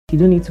You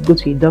don't need to go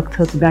to a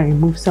doctor to go and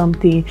remove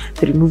something,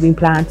 to remove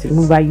implants, to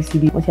remove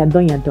IUCD. Once you're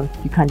done, you're done.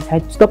 You can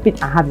decide to stop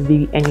it and have a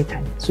baby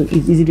anytime. So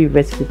it's easily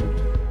reversible.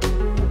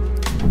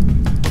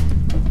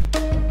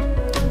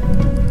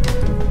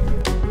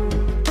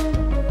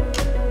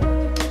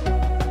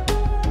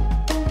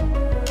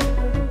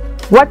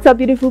 What's up,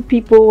 beautiful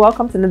people?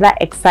 Welcome to another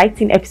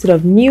exciting episode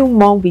of New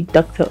Mom with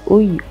Dr. O.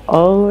 You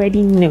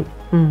already know.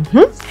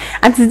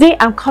 And today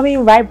I'm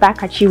coming right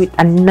back at you with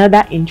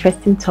another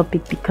interesting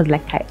topic, because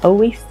like I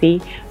always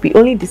say, we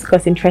only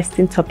discuss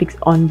interesting topics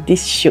on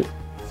this show.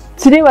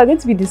 Today we're going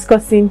to be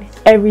discussing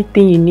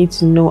everything you need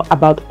to know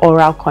about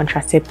oral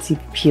contraceptive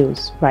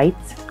pills, right?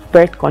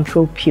 Birth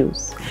control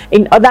pills.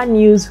 In other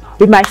news,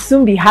 we might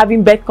soon be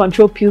having birth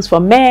control pills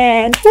for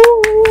men.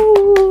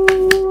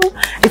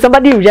 Is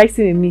somebody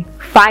rejecting me?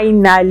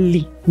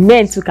 Finally,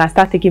 men too can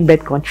start taking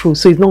birth control.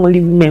 So it's not only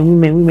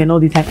women all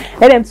the time.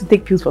 Let them to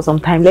take pills for some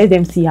time. Let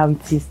them see how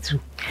it is too.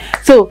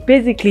 So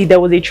basically, there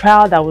was a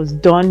trial that was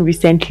done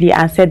recently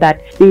and said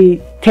that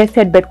they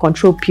tested birth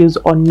control pills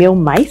on male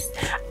mice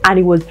and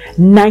it was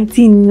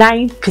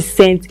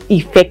 99%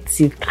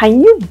 effective.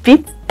 Can you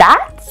beat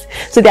that?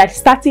 So they are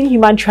starting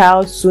human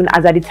trials soon.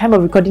 As at the time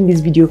of recording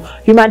this video,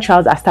 human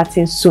trials are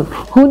starting soon.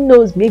 Who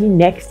knows, maybe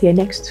next year,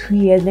 next 2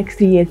 years, next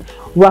 3 years,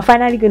 we're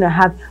finally going to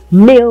have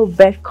male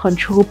birth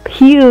control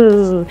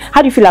pill.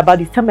 How do you feel about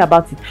this? Tell me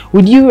about it.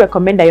 Would you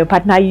recommend that your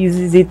partner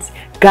uses it?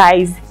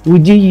 Guys,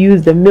 would you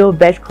use the male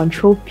birth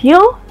control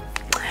pill?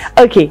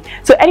 Okay,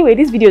 so anyway,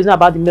 this video is not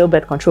about the male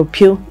birth control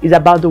pill. It's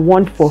about the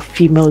one for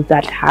females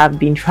that have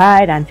been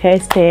tried and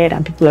tested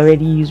and people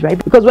already use,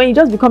 right? Because when you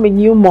just become a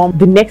new mom,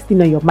 the next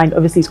thing on your mind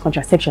obviously is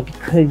contraception,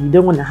 because you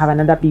don't want to have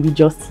another baby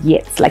just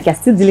yet. Like, you're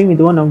still dealing with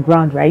the one on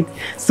ground, right?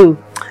 So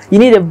you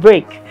need a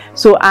break.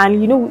 So, and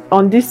you know,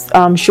 on this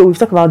show we've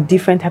talked about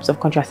different types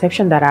of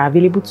contraception that are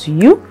available to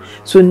you.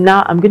 So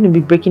now I'm going to be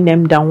breaking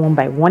them down one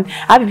by one.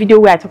 I have a video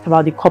where I talked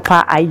about the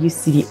copper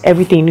IUCD,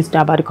 everything you need to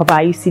know about the copper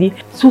IUCD.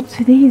 So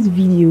today's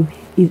video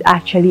is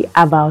actually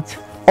about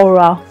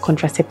oral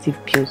contraceptive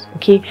pills.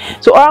 Okay,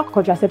 so oral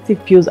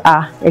contraceptive pills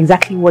are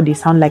exactly what they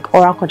sound like,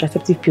 oral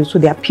contraceptive pills. So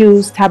they are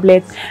pills,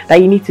 tablets that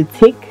you need to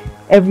take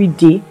every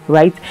day,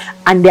 right?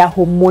 And they are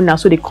hormonal,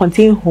 so they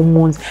contain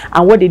hormones,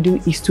 and what they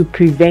do is to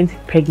prevent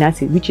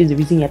pregnancy, which is the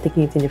reason you're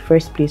taking it in the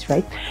first place,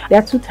 right? There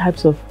are two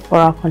types of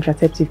oral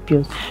contraceptive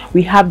pills.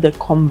 We have the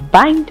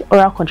combined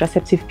oral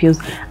contraceptive pills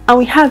and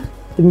we have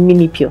the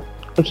mini pill.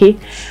 Okay,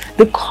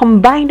 the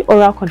combined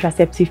oral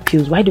contraceptive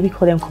pills, why do we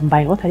call them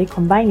combined? What are they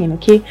combining?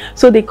 Okay,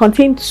 so they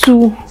contain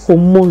two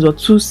hormones or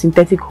two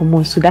synthetic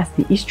hormones. So that's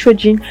the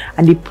estrogen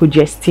and the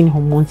progestin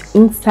hormones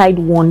inside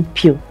one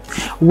pill,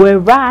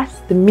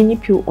 whereas the mini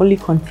pill only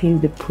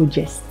contains the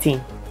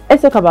progestin.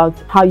 Let's talk about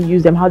how you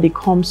use them, how they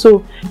come.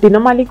 So they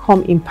normally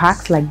come in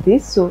packs like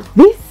this. So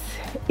this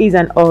is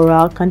an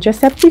oral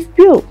contraceptive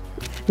pill.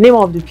 Name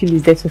of the pill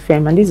is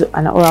Detofem, and this is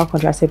an oral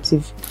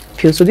contraceptive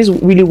pill. So this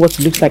is really what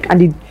it looks like,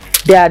 and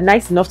they are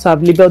nice enough to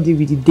have labeled it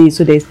with the day.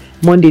 So there's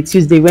Monday,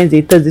 Tuesday,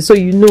 Wednesday, Thursday, so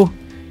you know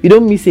you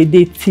don't miss a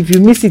date. If you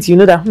miss it, you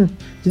know that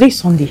today is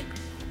Sunday,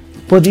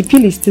 but the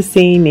pill is still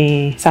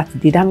saying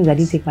Saturday. That means I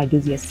didn't take my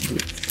dose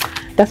yesterday.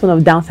 That's one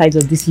of the downsides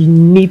of this. You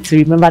need to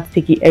remember to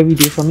take it every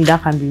day. For me,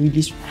 that can be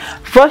really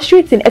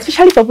frustrating,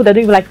 especially for people that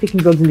don't even like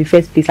taking drugs in the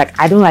first place. Like,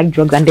 I don't like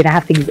drugs and then I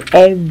have to take it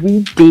every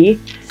day.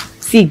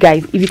 See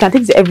guys, if you can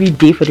take this every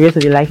day for the rest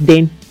of your life,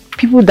 then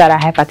people that are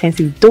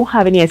hypertensive don't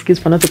have any excuse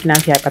for not taking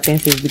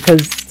antihypertensives,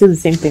 because it's still the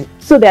same thing.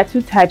 So there are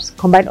two types: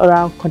 combined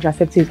oral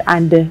contraceptives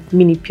and the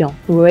mini pill.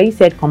 We already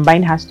said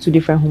combined has two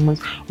different hormones,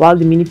 while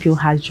the mini pill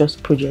has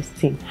just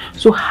progestin.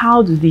 So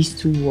how do these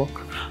two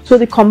work? So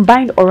the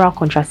combined oral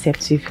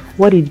contraceptive,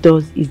 what it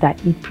does is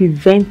that it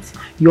prevents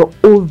your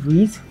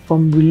ovaries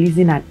from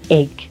releasing an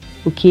egg.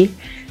 Okay,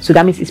 so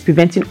that means it's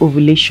preventing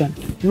ovulation.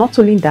 Not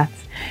only that,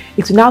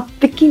 it will now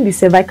thicken the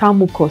cervical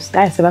mucus.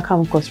 That is cervical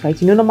mucus, right?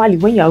 You know, normally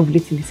when you are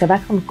ovulating, the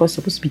cervical mucus is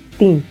supposed to be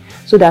thin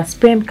so that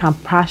sperm can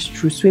pass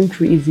through, swim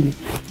through easily.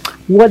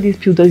 What this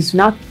pill does is to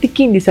now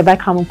thicken the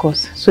cervical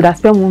mucus so that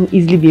sperm won't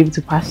easily be able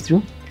to pass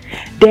through.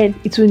 Then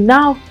it will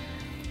now,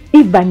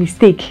 if by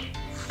mistake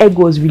egg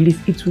was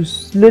released, it will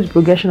slow the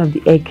progression of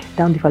the egg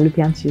down the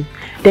fallopian tube.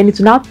 Then it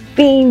will now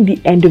thin the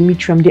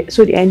endometrium.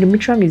 So the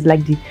endometrium is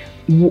like the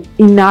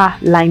inner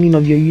lining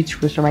of your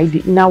uterus, right? The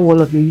inner wall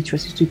of your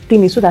uterus is to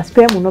thin it so that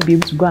sperm will not be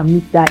able to go and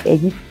meet that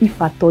egg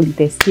if at all it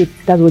escapes.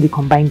 That's what the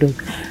combined does.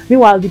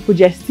 Meanwhile, the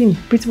progestin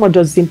pretty much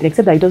does the same thing,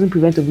 except that it doesn't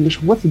prevent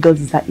ovulation. What it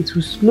does is that it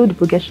will slow the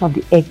progression of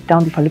the egg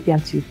down the fallopian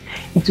tube.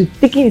 It will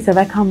thicken the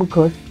cervical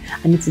mucus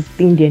and it will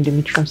thin the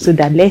endometrium, so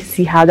that let's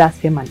see how that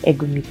sperm and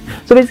egg will meet.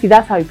 So basically,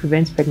 that's how it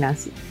prevents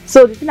pregnancy.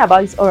 So the thing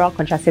about these oral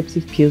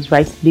contraceptive pills,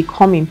 right, they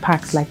come in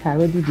packs like I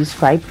already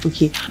described.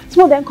 Okay,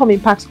 some of them come in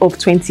packs of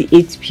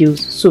 28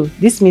 pills. So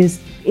this means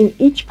in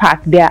each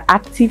pack there are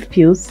active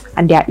pills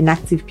and there are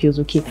inactive pills.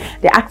 Okay,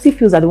 the active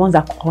pills are the ones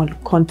that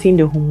contain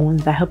the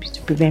hormones that help you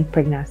to prevent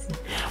pregnancy,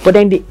 but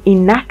then the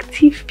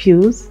inactive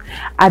pills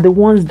are the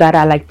ones that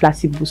are like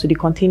placebo, so they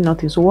contain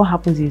nothing. So what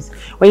happens is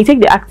when you take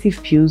the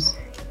active pills,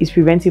 is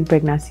preventing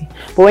pregnancy.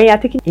 But when you are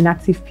taking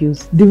inactive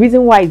pills, the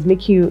reason why it's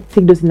making you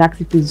take those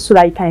inactive pills is so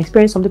that you can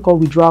experience something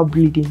called withdrawal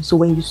bleeding. So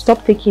when you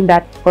stop taking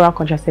that oral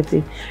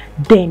contraceptive,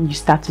 then you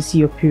start to see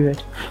your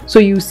period. So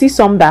you see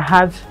some that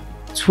have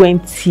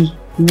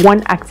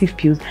 21 active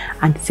pills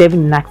and 7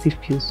 inactive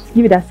pills.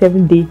 Give it that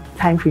 7-day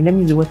time frame. Let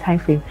me use the word time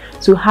frame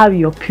to have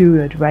your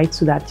period, right?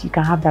 So that you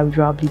can have that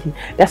withdrawal bleeding.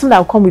 There's some that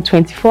will come with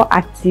 24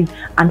 active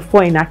and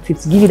 4 inactive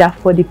to give you that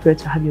 4-day period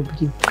to have your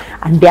bleeding.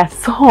 And there are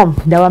some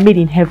that were made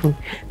in heaven.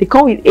 They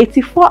come with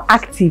 84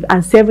 active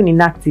and 7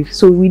 inactive.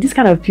 So with this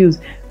kind of pills,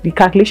 the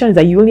calculation is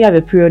that you only have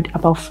a period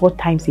about 4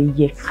 times a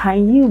year.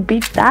 Can you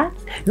beat that?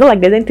 It's not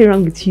like there's anything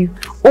wrong with you.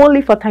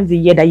 Only 4 times a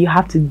year that you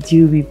have to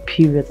deal with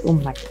periods. Oh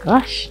my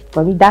gosh,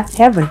 for me that's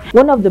heaven.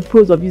 One of the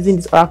pros of using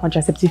this oral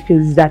contraceptive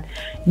pills is that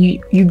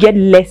you get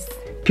less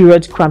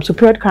period cramps. So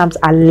period cramps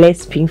are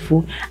less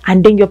painful,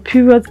 and then your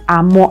periods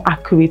are more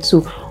accurate.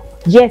 So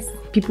yes,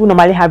 people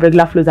normally have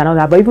regular flows and all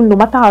that, but even no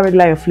matter how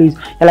regular your flow is,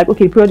 you're like,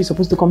 okay, the period is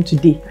supposed to come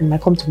today and it might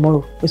come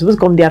tomorrow, it's supposed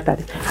to come day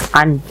after,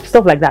 and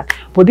stuff like that.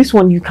 But this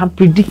one, you can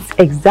predict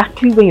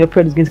exactly when your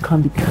period is going to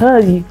come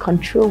because you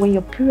control when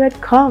your period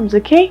comes.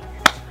 Okay,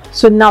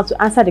 so now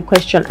to answer the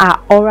question,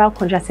 are oral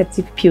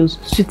contraceptive pills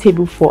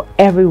suitable for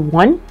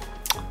everyone?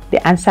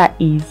 The answer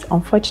is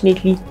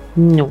unfortunately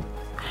no.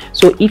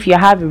 So if you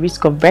have a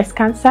risk of breast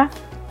cancer,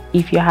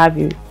 if you have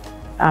a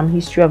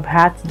history of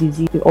heart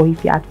disease, or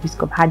if you're at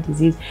risk of heart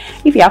disease,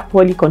 if you have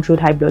poorly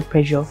controlled high blood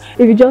pressure,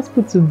 if you just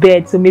put to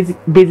bed, so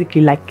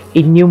basically like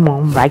a new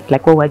mom, right,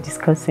 like what we're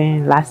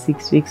discussing last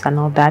 6 weeks and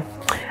all that,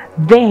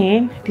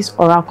 then this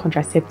oral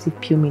contraceptive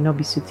pill may not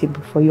be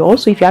suitable for you.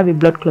 Also, if you have a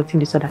blood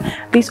clotting disorder,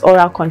 these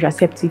oral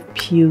contraceptive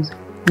pills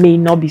may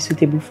not be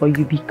suitable for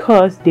you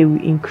because they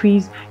will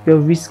increase your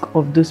risk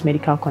of those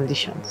medical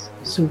conditions.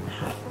 So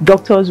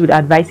doctors would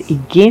advise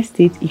against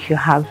it if you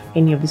have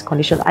any of these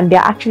conditions, and there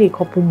are actually a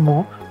couple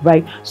more,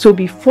 right? So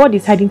before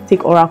deciding to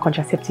take oral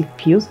contraceptive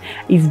pills,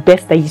 it's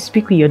best that you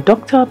speak with your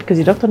doctor, because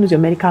your doctor knows your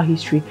medical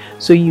history.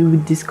 So you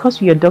will discuss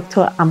with your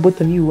doctor and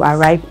both of you will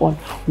arrive on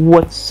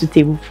what's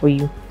suitable for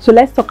you. So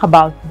let's talk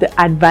about the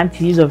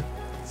advantages of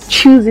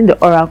choosing the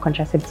oral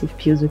contraceptive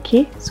pills.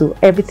 Okay, so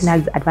everything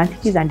has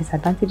advantages and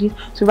disadvantages.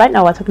 So right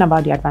now we're talking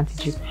about the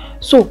advantages.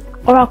 So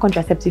oral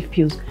contraceptive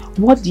pills,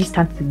 what do you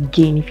stand to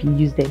gain if you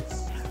use them?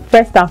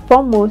 First and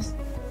foremost,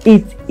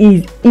 it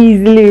is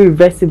easily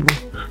reversible.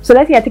 So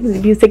let's say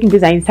you're taking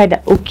this and you decide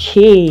that,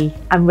 okay,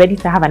 I'm ready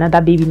to have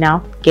another baby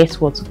now. Guess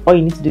what? All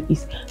you need to do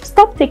is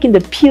stop taking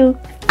the pill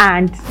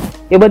and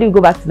your body will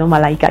go back to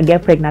normal, and you can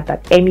get pregnant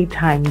at any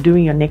time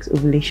during your next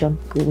ovulation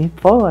going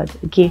forward.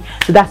 Okay,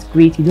 so that's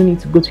great. You don't need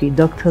to go to a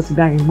doctor to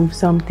go and remove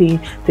something,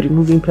 to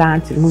remove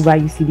implants, to remove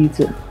IUCD.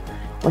 To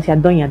once you're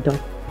done,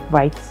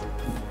 right?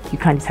 You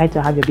can decide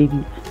to have your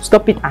baby,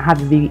 stop it and have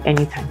the baby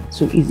anytime.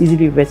 So it's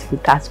easily reversible.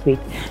 That's great.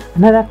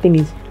 Another thing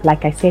is,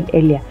 like I said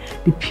earlier,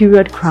 the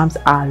period cramps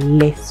are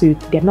less, so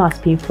they're not as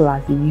painful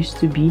as they used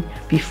to be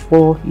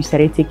before you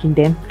started taking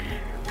them.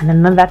 And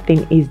another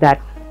thing is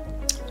that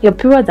your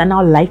periods are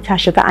now lighter,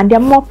 shorter, and they're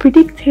more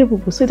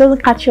predictable, so it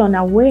doesn't catch you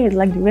unawares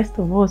like the rest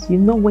of us. You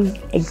know when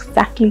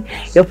exactly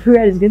your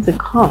period is going to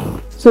come.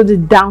 So the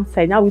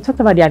downside, now we talked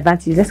about the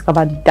advantages, let's talk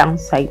about the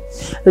downside.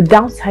 The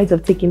downsides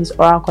of taking this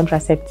oral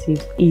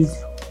contraceptive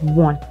is,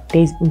 one,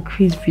 there is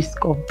increased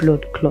risk of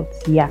blood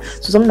clots. Yeah,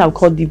 so something that we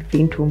call deep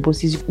vein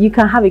thrombosis. You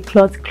can have a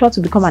clot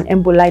will become an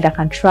emboli that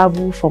can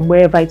travel from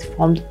wherever it's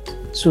formed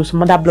to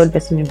some other blood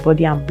vessel in the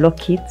body and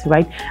block it,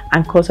 right,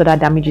 and cause other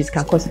damages. It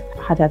can cause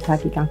heart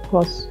attack, it can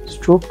cause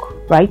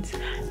stroke, right,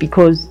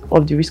 because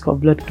of the risk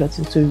of blood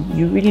clotting. So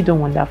you really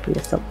don't want that for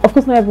yourself. Of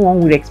course, not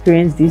everyone will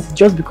experience this.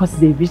 Just because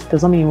it's a risk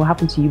doesn't mean it will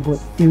happen to you,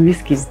 but the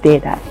risk is there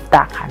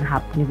that can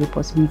happen, is a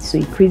possibility. So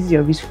it increases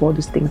your risk for all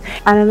those things.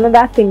 And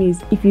another thing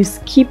is, if you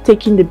skip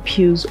taking the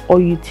pills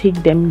or you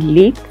take them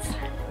late,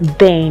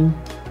 then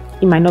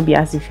it might not be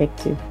as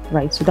effective,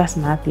 right? So that's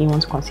another thing you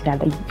want to consider,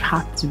 that you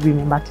have to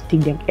remember to take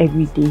them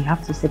every day. You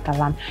have to set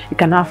alarm. You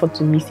cannot afford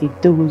to miss a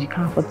dose. You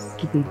can't afford to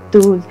skip a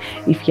dose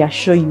if you are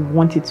sure you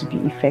want it to be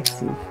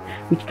effective,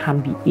 which can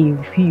be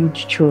a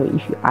huge chore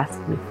if you ask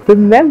me.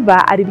 Remember,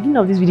 at the beginning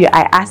of this video,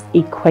 I asked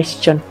a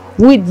question.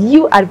 Would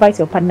you advise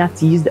your partner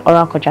to use the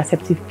oral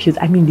contraceptive pills?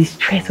 I mean, the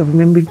stress of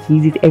remembering to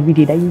use it every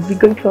day that you've been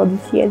going through all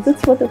this year.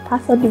 Just want to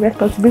pass on the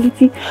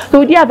responsibility. So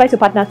would you advise your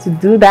partner to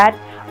do that?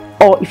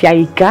 Or if you're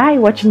a guy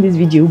watching this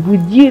video,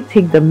 would you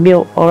take the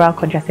male oral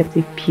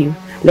contraceptive pill?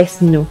 Let's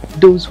know,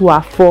 those who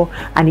are for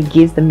and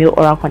against the male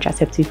oral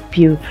contraceptive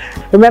pill.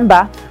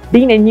 Remember,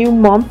 being a new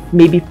mom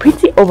may be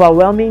pretty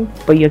overwhelming,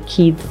 but your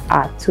kids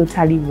are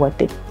totally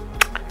worth it.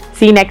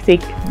 See you next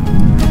week.